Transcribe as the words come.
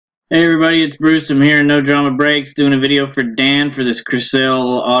Hey everybody, it's Bruce. I'm here in No Drama Breaks doing a video for Dan for this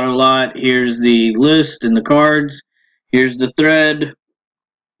Crisell auto lot. Here's the list and the cards. Here's the thread.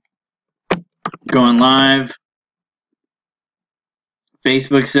 Going live.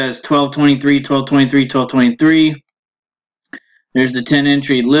 Facebook says 1223, 1223, 1223. There's the 10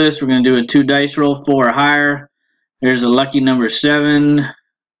 entry list. We're going to do a 2 dice roll, 4 or higher. There's a lucky number 7.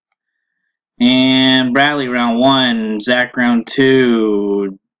 And Bradley round 1. Zach round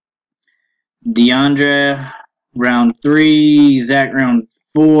 2. DeAndre round 3, Zach round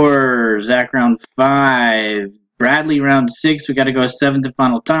 4, Zach round 5, Bradley round 6. We got to go a 7th and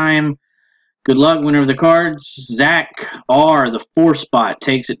final time. Good luck, winner of the cards. Zach R, the 4 spot,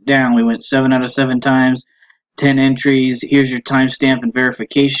 takes it down. We went 7 out of 7 times, 10 entries. Here's your timestamp and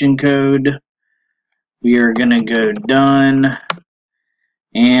verification code. We are going to go done.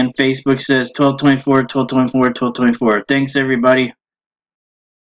 And Facebook says 1224, 1224, 1224. Thanks, everybody.